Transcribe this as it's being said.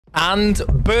And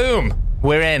boom,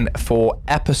 we're in for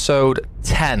episode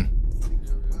 10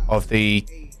 of the...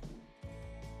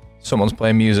 Someone's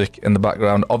playing music in the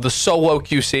background of the solo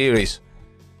queue series.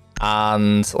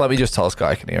 And let me just tell this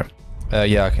guy I can hear him.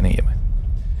 Yeah, I can hear you, man.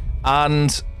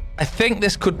 And I think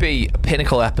this could be a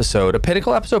pinnacle episode. A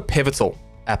pinnacle episode? Pivotal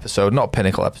episode, not a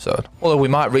pinnacle episode. Although we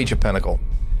might reach a pinnacle.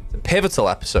 It's a pivotal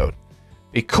episode.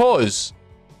 Because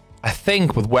I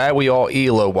think with where we are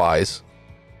ELO-wise,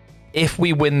 if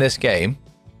we win this game,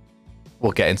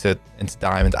 we'll get into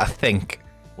Diamond. I think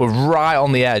we're right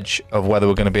on the edge of whether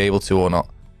we're going to be able to or not.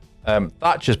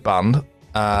 That just banned.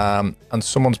 And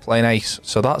someone's playing Ace.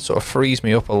 So that sort of frees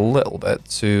me up a little bit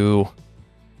to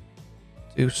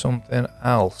do something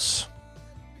else.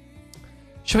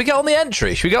 Should we get on the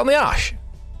entry? Should we get on the Ash?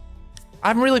 I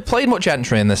haven't really played much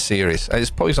entry in this series. It's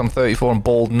probably I'm 34 and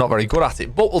bald and not very good at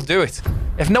it. But we'll do it.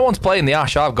 If no one's playing the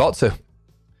Ash, I've got to.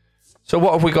 So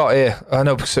what have we got here? I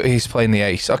know he's playing the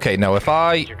Ace. Okay, no, if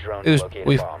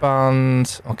we've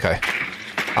banned... Okay.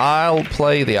 I'll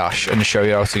play the Ash and show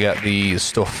you how to get the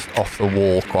stuff off the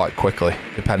wall quite quickly.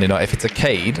 Depending on... If it's a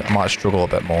Cade, I might struggle a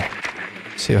bit more.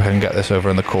 See if I can get this over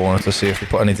in the corner to see if we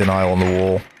put any denial on the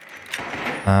wall.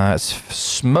 It's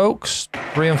smokes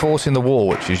reinforcing the wall,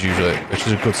 which is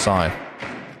a good sign.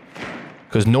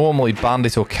 Because normally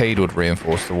Bandit or Cade would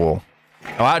reinforce the wall.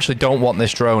 Now, I actually don't want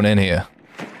this drone in here.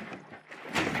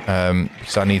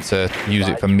 Because I need to use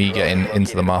it for me getting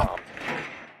into the map.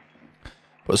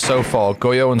 But so far,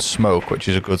 Goyo and Smoke, which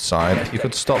is a good sign. If you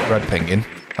could stop red pinging,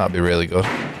 that'd be really good.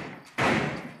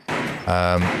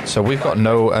 So we've got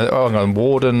no... oh, hang on,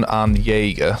 Warden and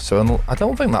Jaeger. So I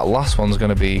don't think that last one's going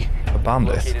to be a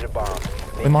bandit.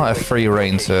 We might have free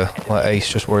reign to let Ace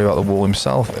just worry about the wall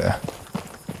himself here.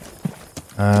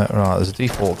 Right, there's a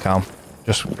default cam.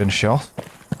 Just been shot.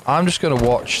 I'm just going to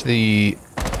watch the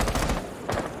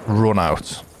run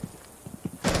out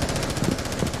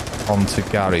onto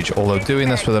garage. Although doing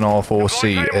this with an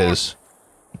R4C is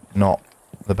not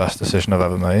the best decision I've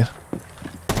ever made.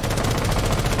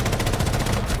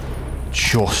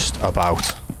 Just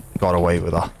about got away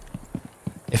with that.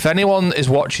 If anyone is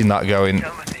watching that going,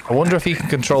 I wonder if he can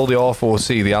control the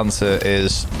R4C, the answer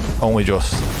is only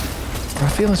just. I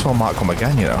feel this one might come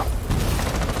again, you know.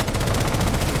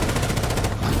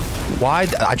 Why?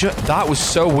 That was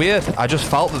so weird. I just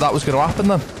felt that was going to happen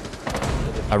then.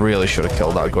 I really should have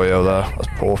killed that Goyo there. That's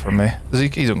poor from me. He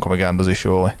doesn't come again, does he,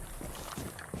 surely?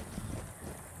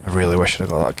 I really wish I'd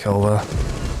got that kill there.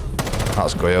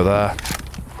 That's Goyo there.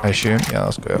 I assume? Yeah,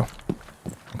 that's Goyo.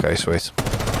 Okay, sweet.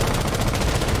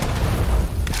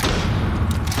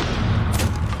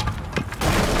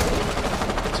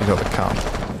 So you got the cam.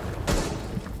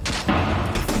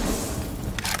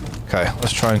 Okay,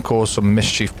 let's try and cause some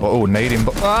mischief. Oh, nading,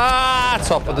 but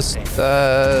top of the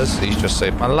stairs. He's just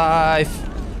saved my life.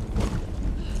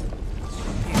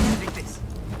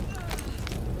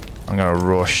 I'm gonna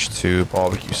rush to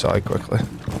barbecue side quickly.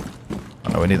 Oh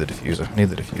no, we need the diffuser. We need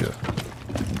the diffuser.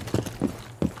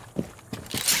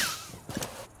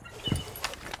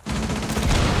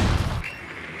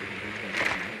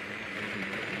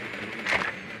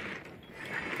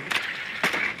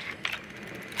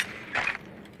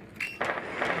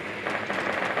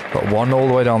 Got one all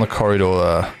the way down the corridor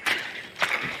there.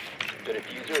 The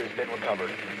diffuser has been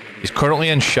recovered. He's currently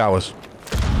in showers.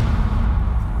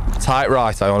 Tight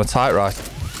right, I want a tight right.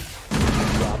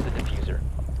 Drop the diffuser.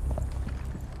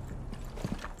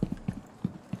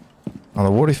 Now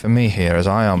the worry for me here is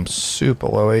I am super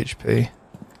low HP.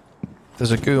 If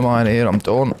there's a goo mine here, I'm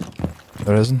done.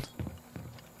 There isn't.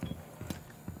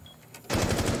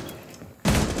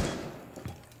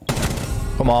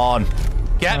 Come on.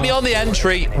 Get me on the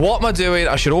entry. What am I doing?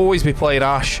 I should always be playing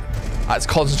Ash. I had to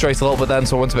concentrate a little bit then,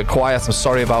 so I went a bit quiet. I'm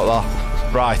sorry about that.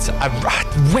 Right, I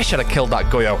wish I'd have killed that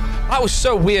Goyo. That was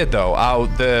so weird though, how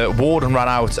the warden ran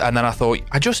out and then I thought,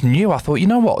 I just knew, you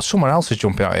know what, someone else is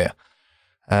jumping out here.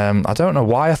 I don't know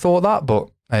why I thought that, but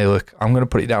hey look, I'm going to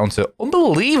put it down to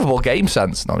unbelievable game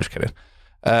sense. No, I'm just kidding.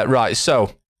 Right,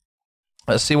 so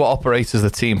let's see what operators the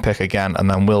team pick again and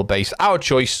then we'll base our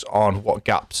choice on what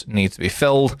gaps need to be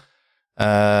filled.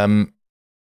 Blackbeard's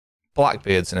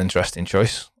an interesting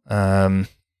choice.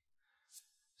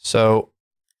 So...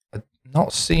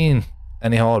 not seeing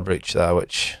any hard breach there,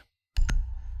 which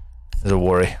is a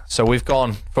worry. So we've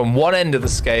gone from one end of the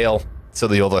scale to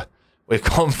the other. We've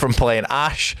gone from playing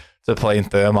Ash to playing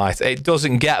Thermite. It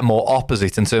doesn't get more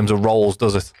opposite in terms of roles,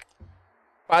 does it?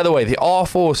 By the way, the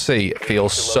R4C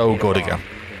feels so good again.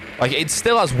 Like, it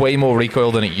still has way more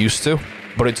recoil than it used to,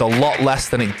 but it's a lot less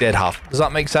than it did have. Does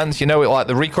that make sense? You know, like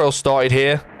the recoil started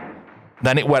here,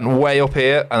 Then it went way up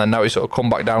here, and then now it's sort of come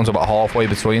back down to about halfway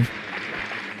between.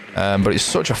 But it's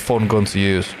such a fun gun to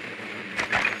use.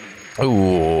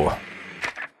 Ooh.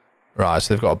 Right,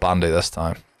 so they've got a bandit this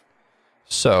time.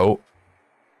 So,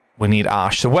 we need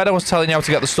ash. So when I was telling you how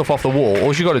to get the stuff off the wall,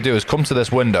 all you got to do is come to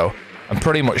this window and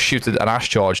pretty much shoot an ash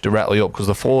charge directly up because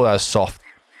the floor there is soft.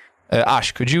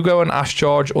 Ash, could you go and ash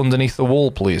charge underneath the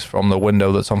wall, please, from the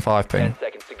window that's on 5 ping? 10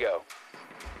 seconds to go.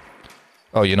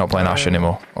 Oh, you're not playing ash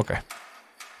anymore. Okay.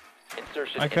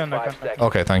 Insertion I can. seconds.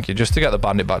 Okay, thank you. Just to get the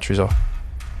bandit batteries off.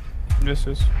 This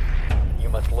is. You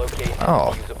must locate and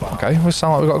Oh, defuse a bomb. okay. We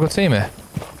sound like we've got a good team here.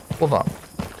 Love that.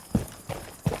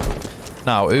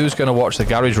 Now, who's going to watch the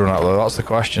garage run out, though? That's the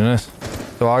question, isn't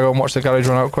it? Do I go and watch the garage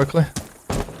run out quickly?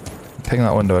 Ping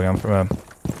that window again from him.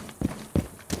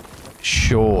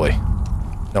 Surely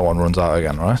no one runs out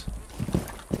again, right?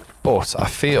 But I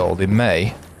feel they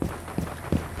may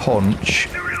punch.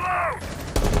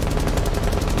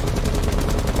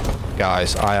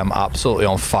 Guys, I am absolutely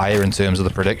on fire in terms of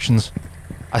the predictions.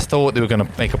 I thought they were going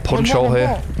to make a punch hole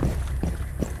here.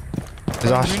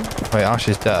 Is Ash... Wait, Ash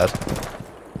is dead.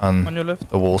 And On your left.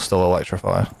 the wall's still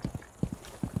electrified.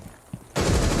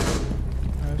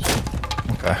 Nice.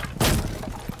 Okay.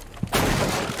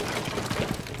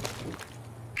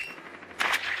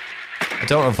 I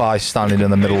don't advise standing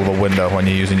in the middle of a window when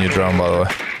you're using your drone, by the way.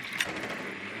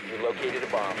 You located a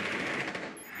bomb.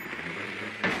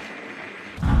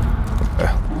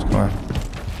 Okay, let's go in.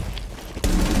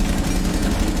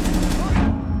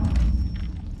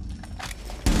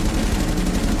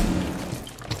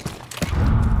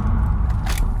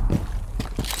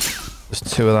 There's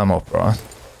 2 of them up, right?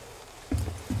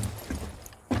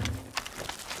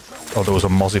 Oh, there was a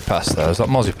Mozzie Pest there. Is that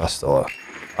Mozzie Pest still there?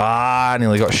 Ah, I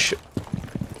nearly got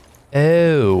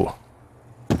Oh.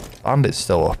 Bandit's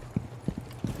still up.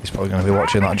 He's probably going to be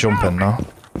watching that jump in now.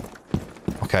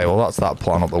 Okay, well that's that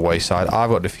plan up the wayside. I've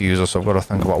got diffuser, so I've got to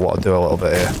think about what to do a little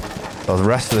bit here. So the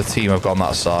rest of the team have gone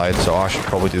that side, so I should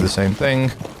probably do the same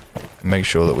thing. And make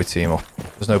sure that we team up.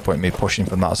 There's no point in me pushing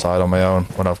from that side on my own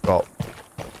when I've got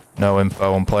no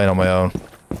info. I'm playing on my own.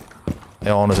 The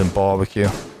honours in barbecue.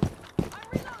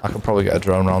 I could probably get a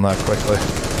drone around there quickly.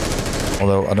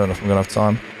 Although, I don't know if I'm going to have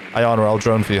time. Ayana, I'll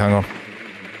drone for you, hang on.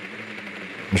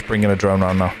 I'm just bringing a drone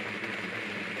around now.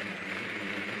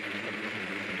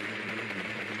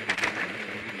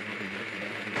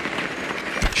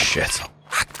 Shit.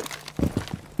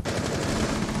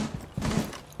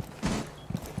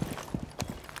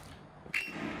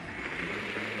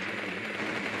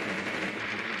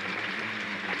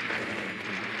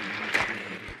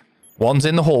 One's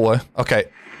in the hallway. Okay.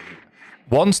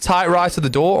 One's tight right at the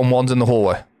door and one's in the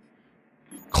hallway.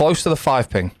 Close to the 5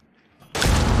 ping.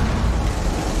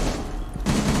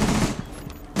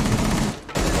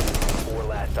 Four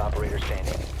last operator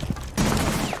standing.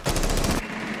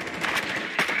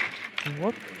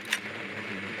 What?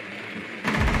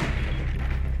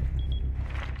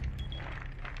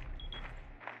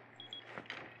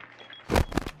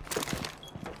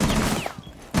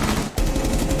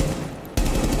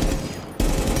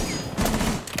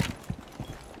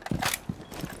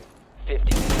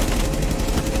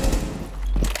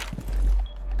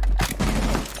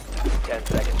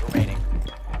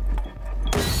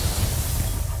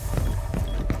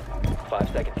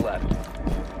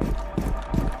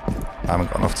 I haven't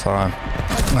got enough time.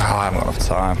 Oh, I haven't got enough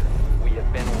time. We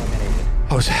have been eliminated.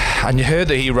 And you heard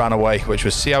that he ran away, which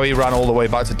was, see how he ran all the way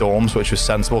back to dorms, which was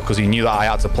sensible because he knew that I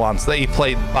had to plant. So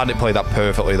Bandit played that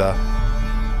perfectly there.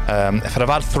 If I'd have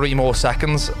had 3 more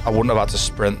seconds, I wouldn't have had to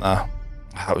sprint there.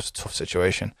 That was a tough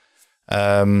situation.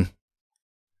 Bandit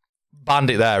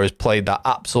there has played that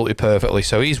absolutely perfectly.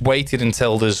 So he's waited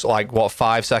until there's like, what,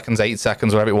 5 seconds, 8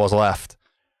 seconds, whatever it was left.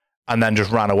 And then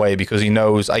just ran away because he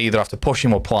knows I either have to push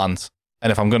him or plant.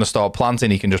 And if I'm going to start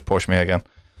planting, he can just push me again.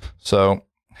 So,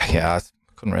 yeah, I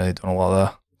couldn't really have done a lot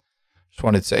there. Just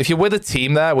wanted to say, if you're with a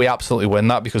team there, we absolutely win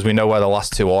that because we know where the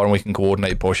last 2 are and we can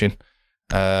coordinate pushing.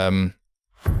 But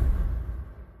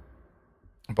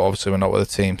obviously we're not with a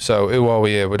team. So who are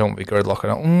we here? We don't want to be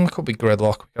gridlocking. It could be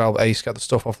gridlock. We could have Ace get the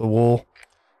stuff off the wall.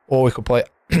 Or we could play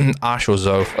Ash or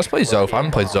Zoph. Let's play Zoph. I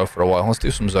haven't played Zoph for a while. Let's do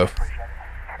some Zoph.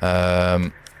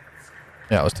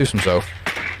 Yeah, let's do some Zoph.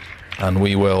 And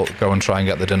we will go and try and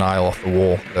get the denial off the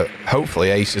wall that hopefully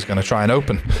Ace is going to try and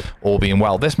open, all being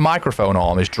well. This microphone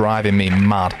arm is driving me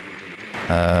mad.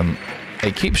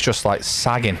 It keeps just like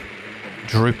sagging,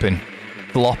 drooping,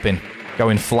 flopping,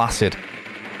 going flaccid,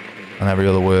 and every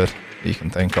other word that you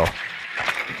can think of.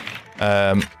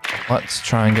 Let's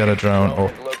try and get a drone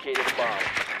up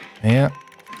here.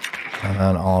 And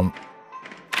then on...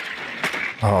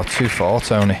 Oh, too far,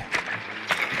 Tony.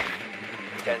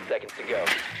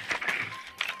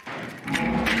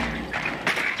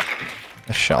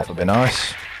 shelf would be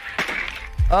nice.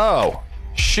 Oh,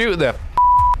 shoot the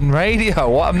radio.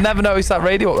 What? I've never noticed that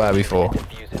radio up there before.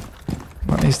 Defuse it.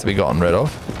 That needs to be gotten rid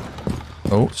of.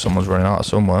 Oh, someone's running out of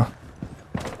somewhere.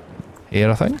 Here,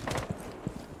 I think.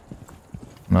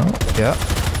 No, yeah.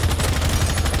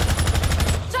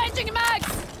 Changing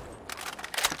mags.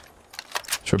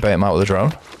 Should we bait him out with a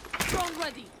drone? Drone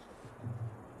ready.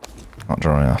 Not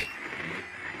drone, yeah.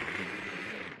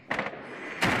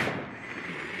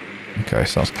 Okay,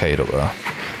 so that's Cade up there.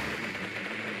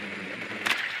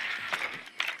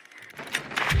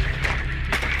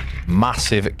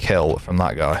 Massive kill from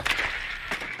that guy.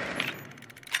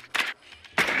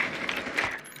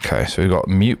 Okay, so we've got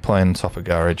Mute playing on top of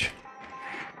garage.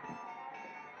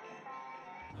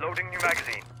 Loading new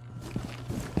magazine.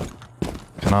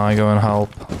 Can I go and help?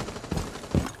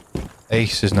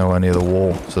 Ace is nowhere near the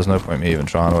wall, so there's no point me even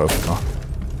trying to open that.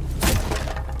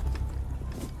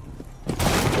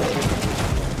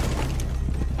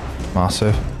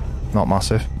 Massive. Not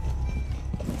massive.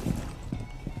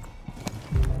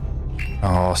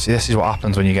 Oh, see, this is what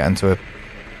happens when you get into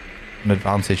an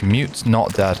advantage. Mute's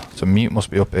not dead, so Mute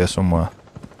must be up here somewhere.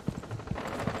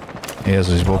 He is,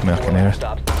 he's above me, I can hear it.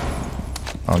 Stop.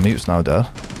 Oh, Mute's now dead.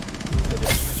 The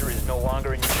diffuser is no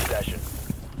longer in your possession.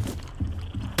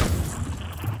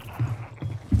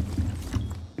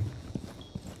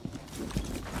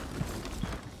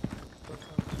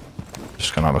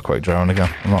 Just gonna have a quick drone again.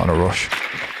 I'm not in a rush.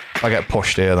 If I get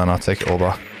pushed here, then I'll take it all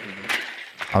back.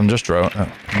 I'm just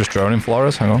droning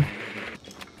Flores, hang on.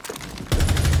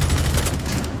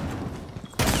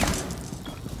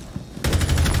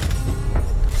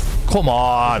 Come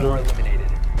on! Four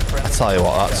eliminated. I tell you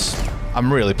what,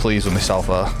 I'm really pleased with myself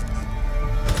there.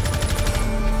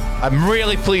 I'm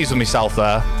really pleased with myself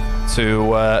there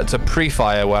to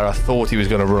pre-fire where I thought he was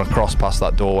going to run across past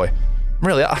that doorway.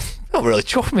 I feel really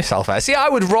chuffed with myself there. See, I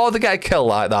would rather get a kill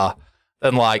like that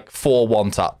than like 4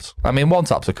 one-taps. I mean,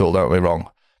 one-taps are cool, don't get me wrong.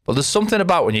 But there's something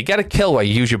about when you get a kill where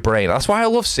you use your brain. That's why I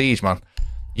love Siege, man.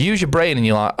 You use your brain and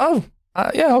you're like, oh,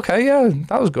 yeah, okay, yeah,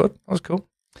 that was good. That was cool.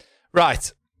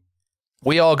 Right.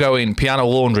 We are going piano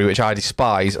laundry, which I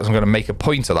despise. I'm going to make a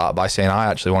point of that by saying I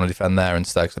actually want to defend there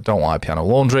instead because I don't like piano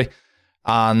laundry.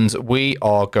 And we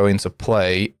are going to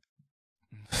play...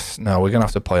 No, we're going to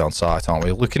have to play on site, aren't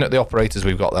we? Looking at the operators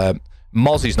we've got there,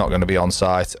 Mozzie's not going to be on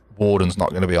site. Warden's not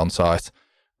going to be on site.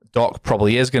 Doc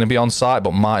probably is going to be on site,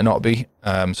 but might not be.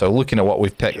 So looking at what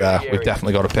we've picked there, we've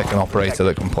definitely got to pick an operator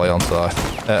that can play on site.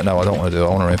 No, I don't want to do it. I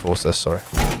want to reinforce this, sorry.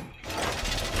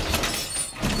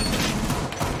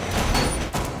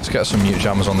 Let's get some mute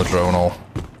jammers on the drone hole.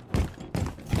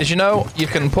 Did you know you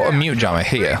can put a mute jammer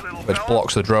here, which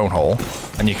blocks the drone hole,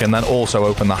 and you can then also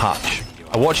open the hatch?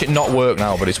 I watch it not work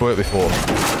now, but it's worked before.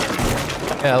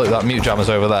 Yeah, look, that mute jammer's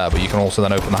over there, but you can also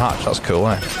then open the hatch. That's cool,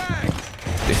 eh?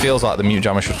 It feels like the mute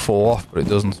jammer should fall off, but it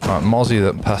doesn't. Right, Mozzie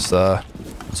that passed there.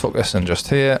 Took this in just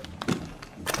here.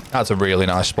 That's a really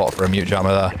nice spot for a mute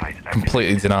jammer there.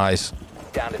 Completely denies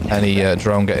any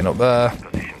drone getting up there.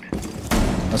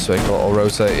 Let's make a little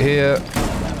rotate here.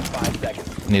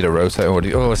 Need a rotate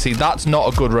already. Oh, see, that's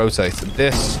not a good rotate.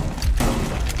 This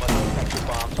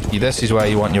is where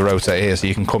you want your rotate here, so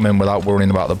you can come in without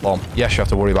worrying about the bomb. Yes, you have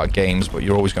to worry about games, but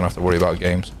you're always going to have to worry about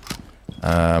games.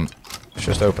 Let's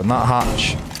just open that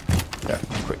hatch. Get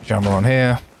a quick jammer on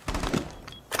here.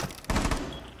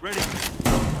 Ready.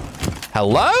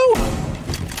 Hello?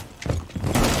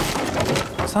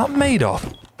 What's that made of?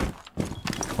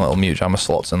 Little mute jammer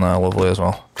slots in there, lovely as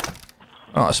well.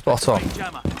 Alright, spot on.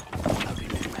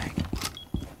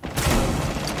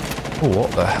 Oh,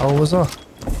 what the hell was that?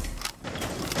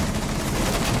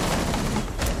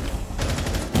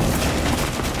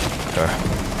 Okay.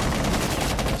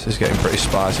 This is getting pretty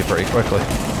spicy pretty quickly.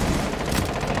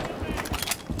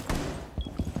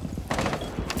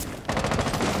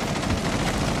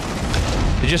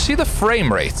 Did you see the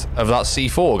frame rate of that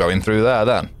C4 going through there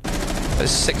then?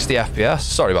 It's 60 FPS.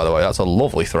 Sorry, by the way, that's a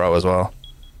lovely throw as well.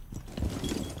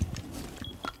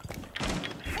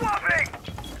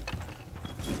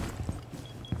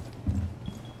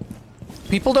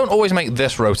 People don't always make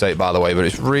this rotate, by the way, but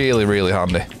it's really, really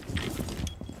handy.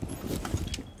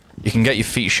 You can get your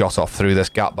feet shot off through this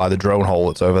gap by the drone hole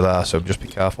that's over there, so just be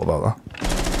careful about that.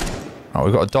 Right,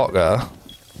 we've got a dock there.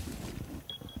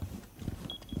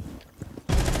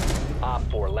 Op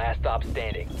 4, last stop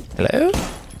standing. Hello?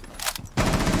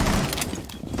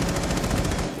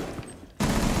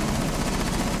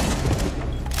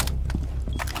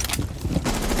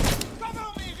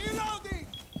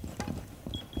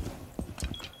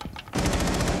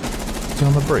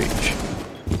 On the breach.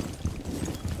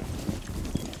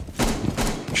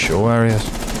 Sure where he is.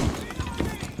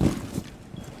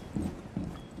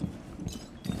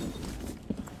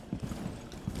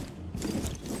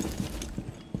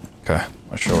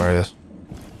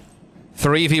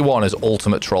 3v1 is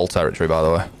ultimate troll territory, by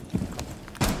the way.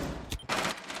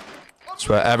 It's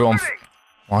where everyone...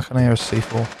 Why can't I hear a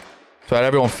C4? It's where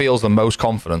everyone feels the most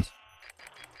confident.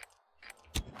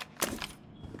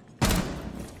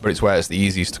 But it's where it's the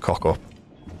easiest to cock up.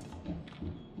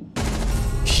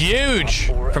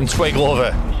 Huge from Twig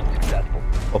Lover.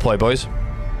 Well played, boys.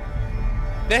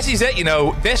 This is it, you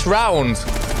know. This round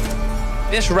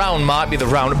might be the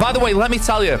round. By the way, let me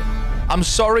tell you, I'm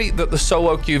sorry that the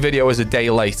solo queue video is a day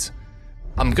late.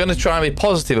 I'm going to try and be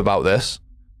positive about this.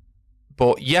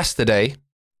 But yesterday,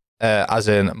 as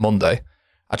in Monday,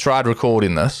 I tried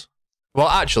recording this. Well,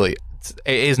 actually,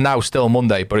 it is now still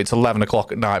Monday, but it's 11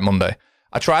 o'clock at night Monday.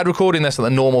 I tried recording this at the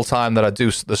normal time that I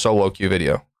do the solo queue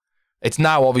video. It's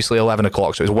now obviously 11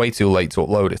 o'clock, so it's way too late to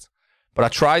upload it. But I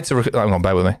tried to... Hang on,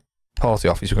 bear with me. Party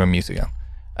office, we're going to mute again.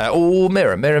 Oh,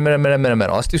 mirror.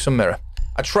 Let's do some mirror.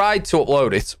 I tried to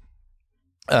upload it.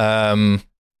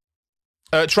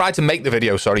 Tried to make the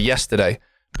video, sorry, yesterday.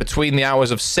 Between the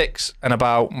hours of 6 and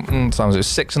about... Sometimes it was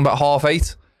 6 and about half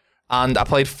 8. And I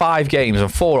played 5 games, and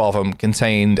 4 of them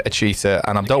contained a cheater.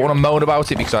 And I don't want to moan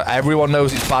about it because everyone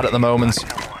knows it's bad at the moment.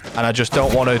 And I just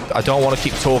don't want to. I don't want to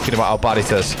keep talking about how bad it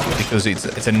is because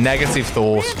it's a negative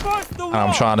thought, and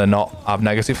I'm trying to not have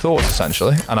negative thoughts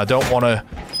essentially. And I don't want to.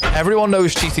 Everyone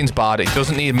knows cheating's bad. It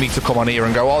doesn't need me to come on here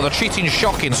and go, "Oh, the cheating's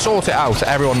shocking. Sort it out."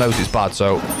 Everyone knows it's bad,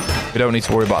 so we don't need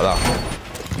to worry about that.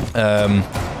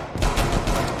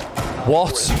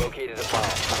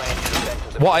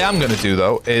 What I am going to do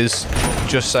though is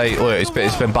just say, look, it's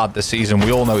been bad this season.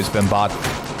 We all know it's been bad.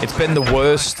 It's been the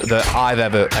worst that I've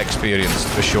ever experienced,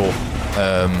 for sure,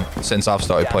 since I've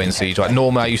started playing Siege. Like,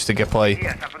 normally I used to play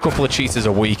a couple of cheaters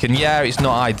a week, and yeah, it's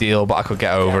not ideal, but I could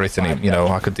get over it, and, you know,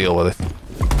 I could deal with it.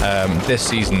 This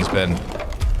season's been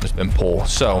poor,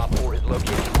 so...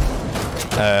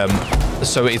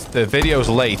 the video's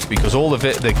late, because all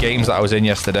the games that I was in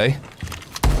yesterday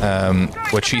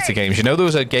were cheater games. You know, there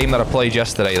was a game that I played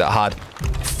yesterday that had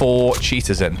 4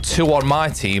 cheaters in. 2 on my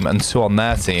team, and 2 on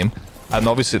their team. And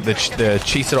obviously, the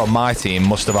cheater on my team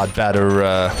must have had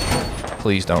better...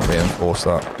 please don't reinforce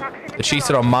that. The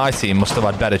cheater on my team must have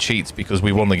had better cheats because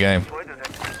we won the game.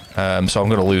 So I'm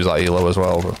going to lose that elo as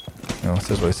well. But, you know, it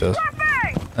is what it is.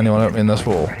 Anyone opening this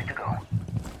wall?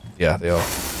 Yeah, they are.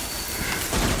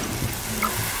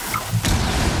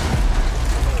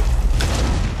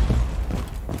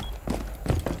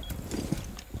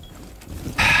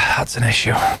 That's an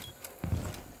issue.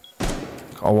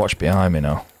 Gotta watch behind me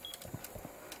now.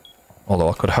 Although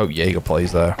I could hope Jaeger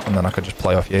plays there, and then I could just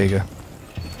play off Jaeger.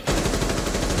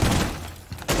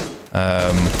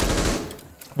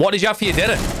 What did you have for your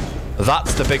dinner?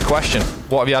 That's the big question.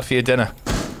 What have you had for your dinner?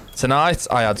 Tonight,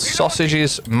 I had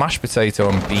sausages, mashed potato,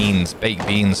 and beans. Baked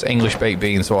beans. English baked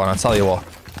beans. So, and I tell you what,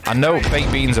 I know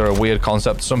baked beans are a weird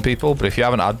concept to some people, but if you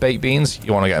haven't had baked beans,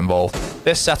 you want to get involved.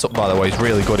 This setup, by the way, is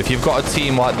really good. If you've got a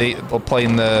team like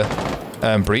playing the...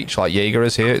 Breach, like Jaeger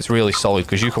is here, it's really solid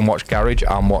because you can watch Garage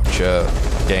and watch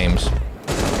games.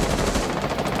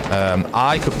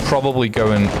 I could probably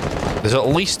go in... There's at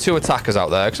least 2 attackers out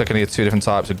there because I can hear 2 different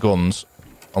types of guns,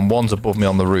 and one's above me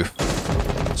on the roof.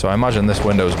 So I imagine this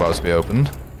window's about to be opened.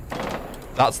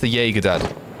 That's the Jaeger dead,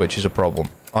 which is a problem.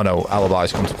 Oh no,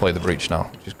 Alibi's come to play the Breach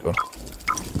now, which is good. I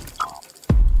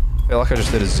feel like I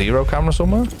just did a 0 camera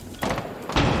somewhere.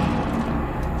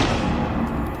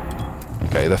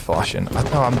 Okay, they're flashing.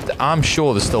 I'm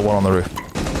sure there's still one on the roof.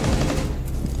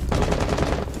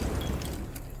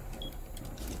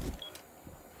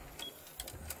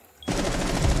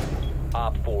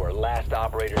 Op 4, last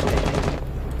operator standing.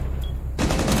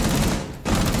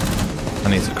 I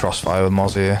need to crossfire with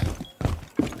Moz here.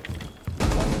 1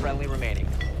 friendly remaining.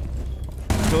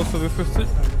 Also, this is it.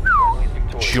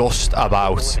 Just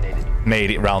about made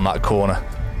it round that corner.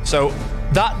 So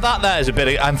that there is a bit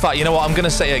of... In fact, you know what? I'm going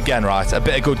to say it again, right? A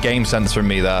bit of good game sense from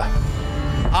me there.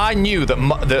 I knew that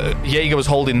Jaeger was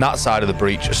holding that side of the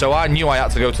breach, so I knew I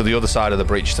had to go to the other side of the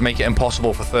breach to make it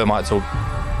impossible for Thermite to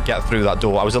get through that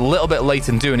door. I was a little bit late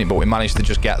in doing it, but we managed to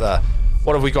just get there.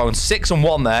 What have we got?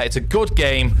 6-1 there. It's a good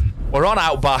game. We're on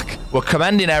Outback. We're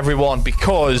commending everyone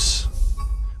because...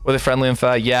 Were they friendly and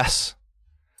fair? Yes.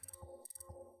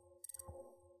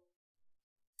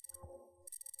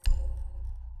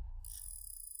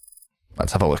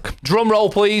 Let's have a look. Drum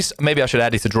roll, please. Maybe I should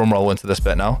edit a drum roll into this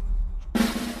bit now.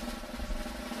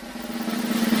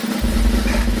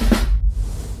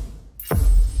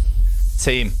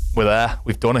 Team, we're there.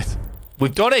 We've done it.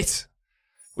 We've done it.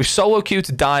 We've solo queued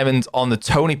to Diamond on the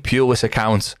Tony Pulis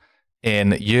account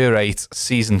in Year 8,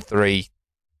 Season 3.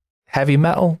 Heavy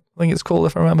Metal, I think it's called,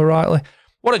 if I remember rightly.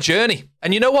 What a journey.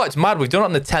 And you know what? It's mad. We've done it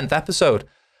on the 10th episode.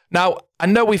 Now, I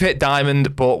know we've hit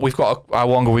diamond, but we've got how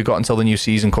longer we've got until the new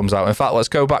season comes out. In fact, let's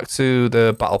go back to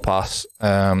the battle pass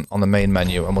on the main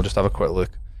menu, and we'll just have a quick look.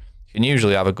 You can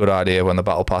usually have a good idea when the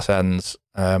battle pass ends.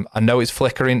 I know it's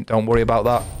flickering. Don't worry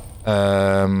about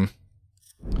that.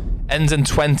 Ends in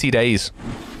 20 days.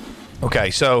 Okay,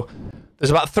 so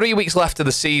there's about 3 weeks left of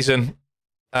the season,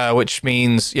 which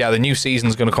means, yeah, the new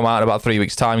season's going to come out in about 3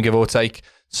 weeks' time, give or take.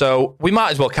 So we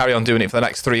might as well carry on doing it for the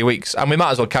next 3 weeks, and we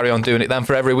might as well carry on doing it then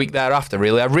for every week thereafter,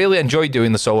 really. I really enjoyed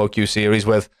doing the solo queue series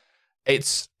with...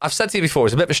 I've said to you before,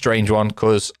 it's a bit of a strange one,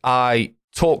 because I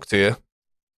talk to you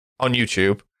on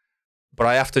YouTube, but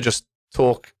I have to just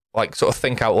talk, like, sort of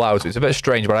think out loud. So it's a bit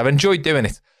strange, but I've enjoyed doing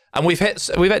it. And we've hit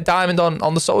diamond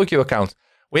on the solo queue account.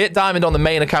 We hit diamond on the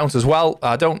main account as well.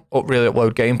 I don't really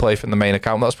upload gameplay from the main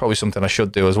account. That's probably something I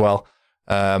should do as well.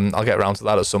 I'll get around to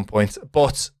that at some point.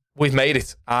 But we've made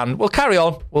it, and we'll carry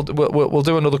on. We'll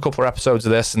do another couple of episodes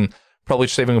of this, and probably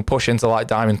just even push into like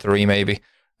Diamond 3 maybe.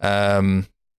 I've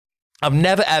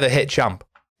never ever hit champ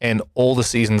in all the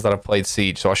seasons that I've played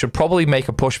Siege, so I should probably make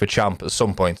a push for champ at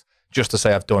some point, just to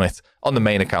say I've done it on the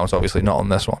main account, obviously not on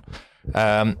this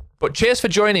one. But cheers for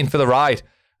joining for the ride.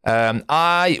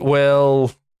 I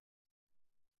will,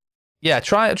 yeah,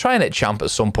 try and hit champ at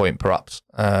some point, perhaps.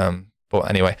 But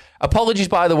anyway, apologies,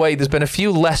 by the way. There's been a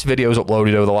few less videos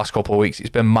uploaded over the last couple of weeks. It's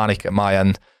been manic at my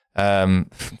end.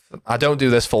 I don't do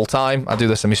this full time. I do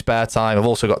this in my spare time. I've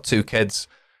also got 2 kids,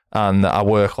 and I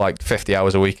work like 50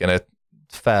 hours a week in a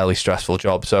fairly stressful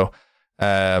job. So,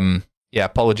 yeah,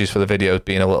 apologies for the videos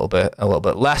being a little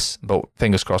bit less, but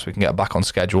fingers crossed we can get back on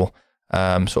schedule,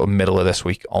 sort of middle of this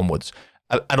week onwards.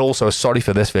 And also, sorry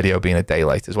for this video being a day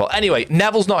late as well. Anyway,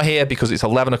 Neville's not here because it's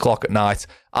 11 o'clock at night.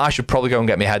 I should probably go and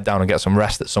get my head down and get some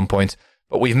rest at some point.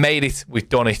 But we've made it. We've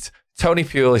done it. Tony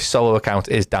Purely's solo account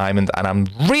is diamond, and I'm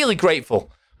really grateful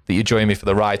that you joined me for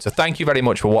the ride. So thank you very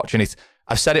much for watching it.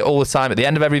 I've said it all the time at the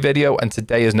end of every video, and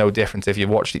today is no different. If you've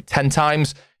watched it 10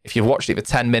 times, if you've watched it for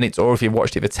 10 minutes, or if you've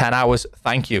watched it for 10 hours,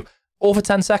 thank you. Or for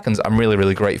 10 seconds, I'm really,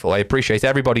 really grateful. I appreciate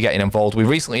everybody getting involved. We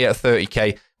recently hit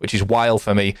 30k, which is wild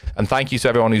for me. And thank you to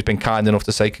everyone who's been kind enough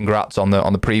to say congrats on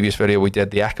the previous video we did,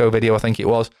 the Echo video, I think it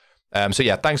was. So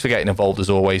yeah, thanks for getting involved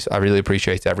as always. I really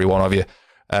appreciate every one of you.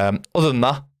 Other than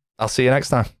that, I'll see you next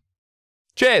time.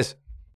 Cheers.